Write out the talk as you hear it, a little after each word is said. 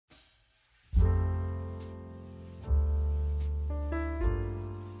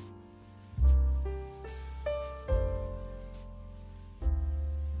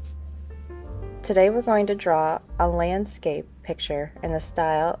today we're going to draw a landscape picture in the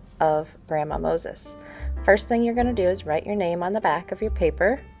style of Grandma Moses. First thing you're going to do is write your name on the back of your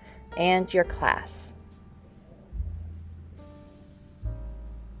paper and your class.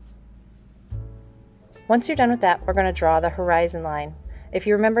 Once you're done with that, we're going to draw the horizon line. If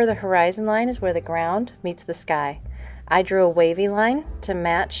you remember, the horizon line is where the ground meets the sky. I drew a wavy line to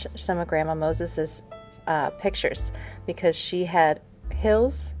match some of Grandma Moses's pictures because she had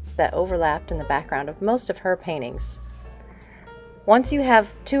hills that overlapped in the background of most of her paintings. Once you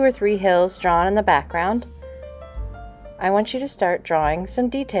have 2 or 3 hills drawn in the background, I want you to start drawing some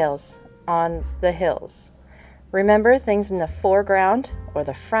details on the hills. Remember, things in the foreground or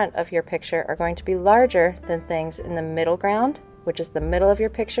the front of your picture are going to be larger than things in the middle ground, which is the middle of your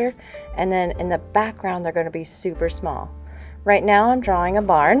picture, and then in the background they're going to be super small. Right now I'm drawing a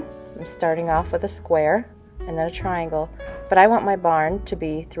barn. I'm starting off with a square and then a triangle, but I want my barn to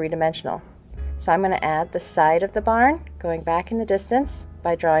be 3-dimensional. So I'm going to add the side of the barn, going back in the distance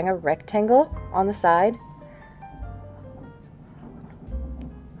by drawing a rectangle on the side.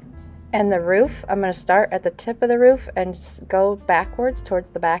 And the roof, I'm going to start at the tip of the roof and go backwards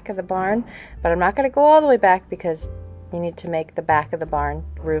towards the back of the barn, but I'm not going to go all the way back because you need to make the back of the barn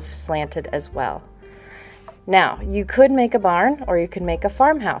roof slanted as well. Now, you could make a barn or you could make a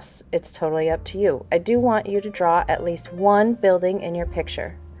farmhouse. It's totally up to you. I do want you to draw at least one building in your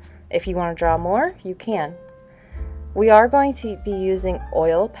picture. If you want to draw more, you can. We are going to be using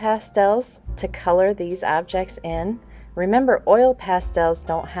oil pastels to color these objects in. Remember, oil pastels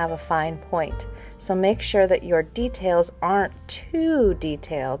don't have a fine point, so make sure that your details aren't too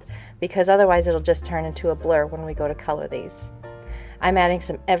detailed because otherwise it'll just turn into a blur when we go to color these. I'm adding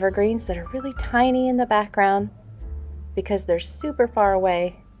some evergreens that are really tiny in the background because they're super far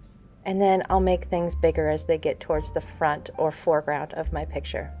away, and then I'll make things bigger as they get towards the front or foreground of my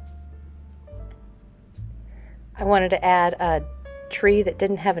picture. I wanted to add a tree that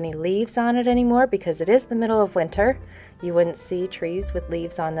didn't have any leaves on it anymore because it is the middle of winter. You wouldn't see trees with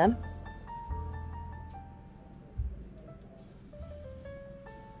leaves on them.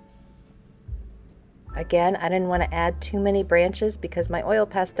 Again, I didn't want to add too many branches because my oil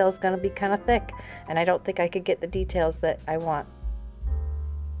pastel is going to be kind of thick and I don't think I could get the details that I want.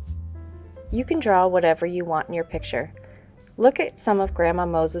 You can draw whatever you want in your picture. Look at some of Grandma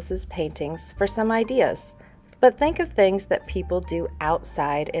Moses's paintings for some ideas, but think of things that people do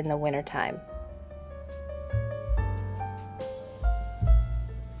outside in the wintertime.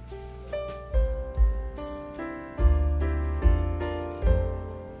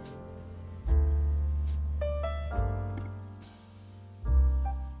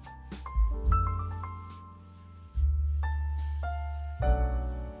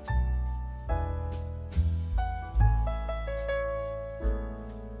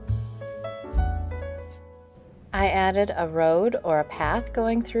 I added a road or a path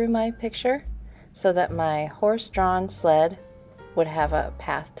going through my picture so that my horse-drawn sled would have a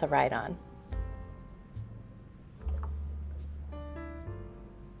path to ride on.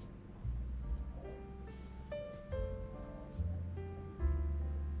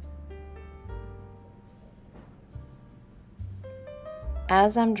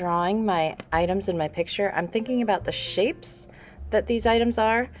 As I'm drawing my items in my picture, I'm thinking about the shapes that these items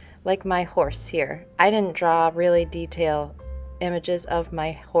are. Like my horse here. I didn't draw really detailed images of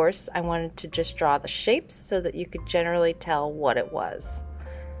my horse. I wanted to just draw the shapes so that you could generally tell what it was.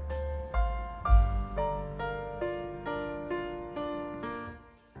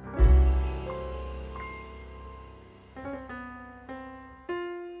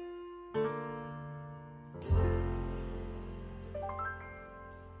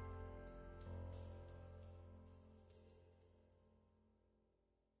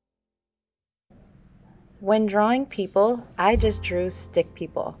 When drawing people, I just drew stick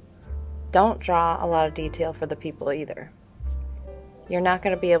people. Don't draw a lot of detail for the people either. You're not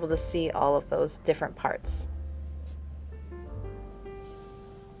going to be able to see all of those different parts.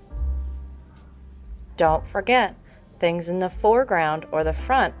 Don't forget, things in the foreground or the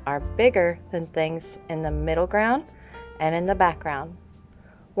front are bigger than things in the middle ground and in the background.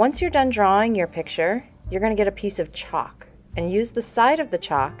 Once you're done drawing your picture, you're going to get a piece of chalk and use the side of the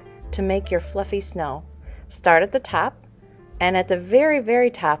chalk to make your fluffy snow. Start at the top, and at the very, very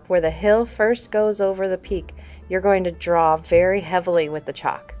top where the hill first goes over the peak, you're going to draw very heavily with the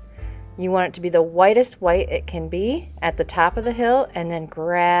chalk. You want it to be the whitest white it can be at the top of the hill and then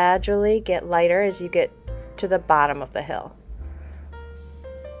gradually get lighter as you get to the bottom of the hill.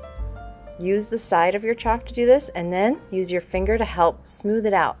 Use the side of your chalk to do this and then use your finger to help smooth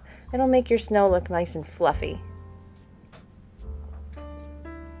it out. It'll make your snow look nice and fluffy.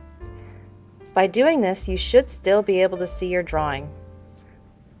 By doing this, you should still be able to see your drawing.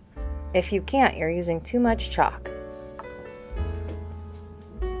 If you can't, you're using too much chalk.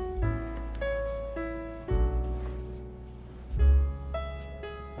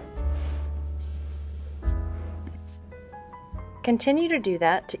 Continue to do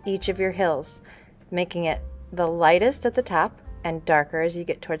that to each of your hills, making it the lightest at the top and darker as you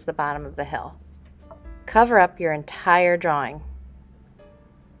get towards the bottom of the hill. Cover up your entire drawing.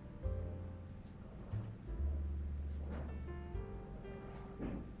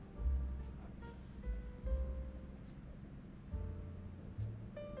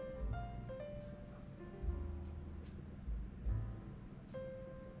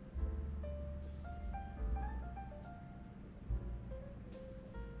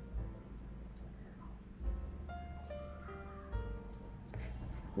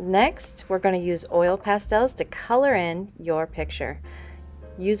 Next, we're going to use oil pastels to color in your picture.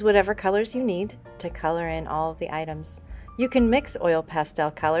 Use whatever colors you need to color in all of the items. You can mix oil pastel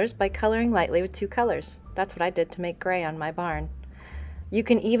colors by coloring lightly with two colors. That's what I did to make gray on my barn. You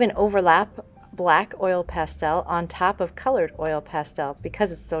can even overlap black oil pastel on top of colored oil pastel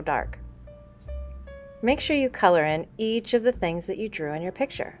because it's so dark. Make sure you color in each of the things that you drew in your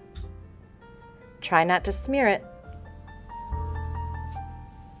picture. Try not to smear it,